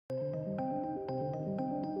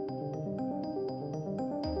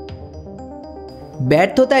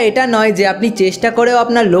ব্যর্থতা এটা নয় যে আপনি চেষ্টা করেও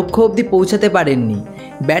আপনার লক্ষ্য অবধি পৌঁছাতে পারেননি।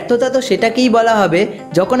 ব্যর্থতা তো সেটাকেই বলা হবে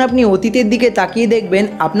যখন আপনি অতীতের দিকে তাকিয়ে দেখবেন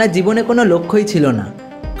আপনার জীবনে কোনো লক্ষ্যই ছিল না।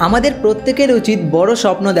 আমাদের প্রত্যেকের উচিত বড়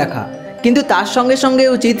স্বপ্ন দেখা, কিন্তু তার সঙ্গে সঙ্গে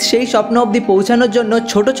উচিত সেই স্বপ্ন অবধি পৌঁছানোর জন্য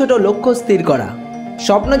ছোট ছোট লক্ষ্য স্থির করা।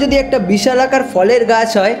 স্বপ্ন যদি একটা বিশালাকার ফলের গাছ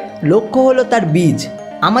হয়, লক্ষ্য হলো তার বীজ।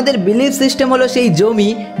 আমাদের বিলিফ সিস্টেম হলো সেই জমি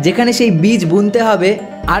যেখানে সেই বীজ বুনতে হবে,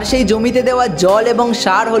 আর সেই জমিতে দেওয়া জল এবং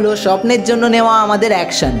সার হলো স্বপ্নের জন্য নেওয়া আমাদের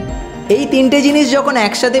অ্যাকশন। এই তিনটে জিনিস যখন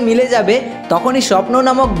একসাথে মিলে যাবে, তখনই স্বপ্ন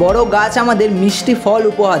নামক বড় গাছ আমাদের মিষ্টি ফল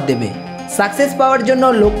উপহার দেবে। সাকসেস পাওয়ার জন্য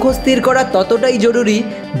লক্ষ্য স্থির করা ততটাই জরুরি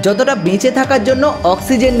যতটা বেঁচে থাকার জন্য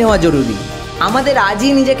অক্সিজেন নেওয়া জরুরি। আমাদের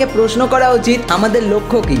আজই নিজেকে প্রশ্ন করা উচিত, আমাদের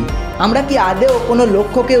লক্ষ্য কী? আমরা কি আদৌ কোনো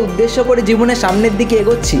লক্ষ্যকে উদ্দেশ্য করে জীবনের সামনের দিকে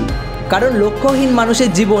এগোচ্ছি? কারণ লক্ষ্যহীন মানুষের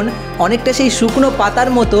জীবন অনেকটা সেই শুকনো পাতার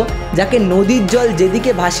মতো, যাকে নদীর জল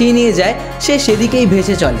যেদিকে ভাসিয়ে নিয়ে যায় সে সেদিকেই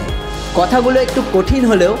ভেসে চলে। কথাগুলো একটু কঠিন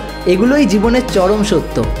হলেও এগুলোই জীবনের চরম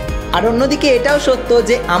সত্য। আর অন্যদিকে এটাও সত্য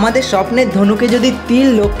যে আমাদের স্বপ্নের ধনুকে যদি তীর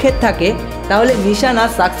লক্ষ্যের থাকে, তাহলে নিশানা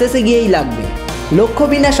সাকসেসে গিয়েই লাগবে। লক্ষ্য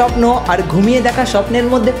বিনা স্বপ্ন আর ঘুমিয়ে দেখা স্বপ্নের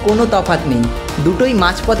মধ্যে কোনো তফাৎ নেই, দুটোই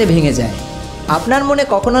মাঝপথে ভেঙে যায়। আপনার মনে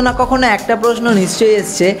কখনো না কখনো একটা প্রশ্ন নিশ্চয়ই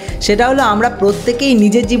এসছে, সেটা হলো আমরা প্রত্যেকেই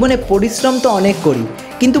নিজের জীবনে পরিশ্রম তো অনেক করি,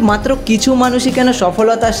 কিন্তু মাত্র কিছু মানুষই কেন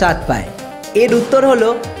সফলতার স্বাদ পায়? এর উত্তর হলো,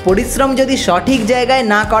 পরিশ্রম যদি সঠিক জায়গায়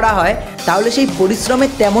না করা হয় তাহলে সেই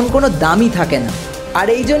পরিশ্রমের তেমন কোনো দামই থাকে না। আর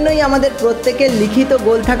এই জন্যই আমাদের প্রত্যেকের লিখিত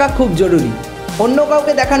গোল থাকা খুব জরুরি। অন্য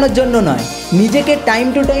কাউকে দেখানোর জন্য নয়, নিজেকে টাইম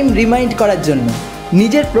টু টাইম রিমাইন্ড করার জন্য,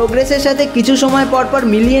 নিজের প্রোগ্রেসের সাথে কিছু সময় পর পর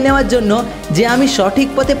মিলিয়ে নেওয়ার জন্য যে আমি সঠিক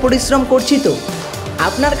পথে পরিশ্রম করছি তো।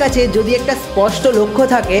 আপনার কাছে যদি একটা স্পষ্ট লক্ষ্য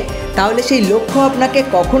থাকে, তাহলে সেই লক্ষ্য আপনাকে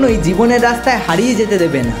কখনোই জীবনের রাস্তায় হারিয়ে যেতে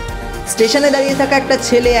দেবে না। স্টেশনে দাঁড়িয়ে থাকা একটা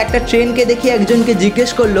ছেলে একটা ট্রেনকে দেখিয়ে একজনকে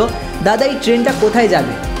জিজ্ঞেস করলো, দাদা এই ট্রেনটা কোথায়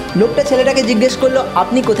যাবে? লোকটা ছেলেটাকে জিজ্ঞেস করলো,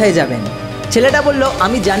 আপনি কোথায় যাবেন? ছেলেটা বলল,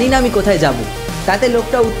 আমি জানি না আমি কোথায় যাব। তাতে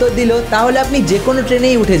লোকটা উত্তর দিল, তাহলে আপনি যে কোনো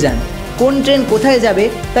ট্রেনেই উঠে যান, কোন ট্রেন কোথায় যাবে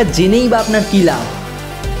তা জেনেই বা আপনার কী লাভ?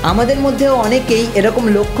 আমাদের মধ্যেও অনেকেই এরকম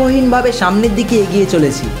লক্ষ্যহীনভাবে সামনের দিকে এগিয়ে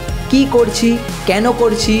চলেছি। কি করছি, কেন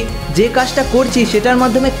করছি, যে কাজটা করছি সেটার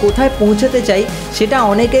মাধ্যমে কোথায় পৌঁছাতে চাই সেটা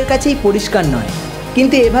অনেকের কাছেই পরিষ্কার নয়।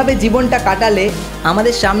 কিন্তু এভাবে জীবনটা কাটালে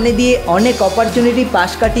আমাদের সামনে দিয়ে অনেক অপরচুনিটি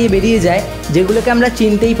পাশ কাটিয়ে বেরিয়ে যায়, যেগুলোকে আমরা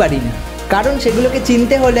চিনতেই পারি না। কারণ সেগুলোকে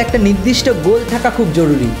চিনতে হলে একটা নির্দিষ্ট গোল থাকা খুব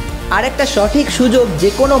জরুরি। আর একটা সঠিক সুযোগ যে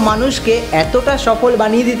কোনো মানুষকে এতটা সফল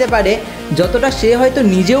বানিয়ে দিতে পারে যতটা সে হয়তো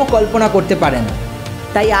নিজেও কল্পনা করতে পারে না।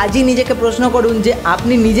 তাই আজই নিজেকে প্রশ্ন করুন যে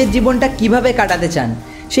আপনি নিজের জীবনটা কিভাবে কাটাতে চান?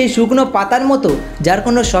 সেই শুকনো পাতার মতো যার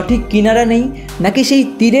কোনো সঠিক কিনারা নেই, নাকি সেই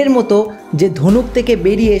তীরের মতো যে ধনুক থেকে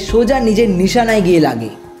বেরিয়ে সোজা নিজের নিশানায় গিয়ে লাগে?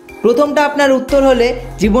 প্রথমটা আপনার উত্তর হলে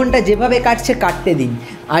জীবনটা যেভাবে কাটছে কাটতে দিন,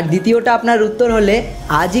 আর দ্বিতীয়টা আপনার উত্তর হলে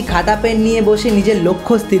আজই খাতা পেন নিয়ে বসে নিজের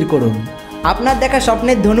লক্ষ্য স্থির করুন। আপনার দেখা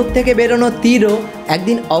স্বপ্নের ধনুক থেকে বেরোনো তীরও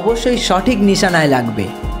একদিন অবশ্যই সঠিক নিশানায় লাগবে।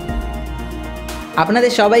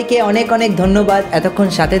 আপনাদের সবাইকে অনেক অনেক ধন্যবাদ এতক্ষণ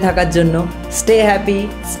সাথে থাকার জন্য। Stay happy,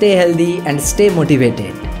 stay healthy and stay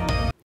motivated.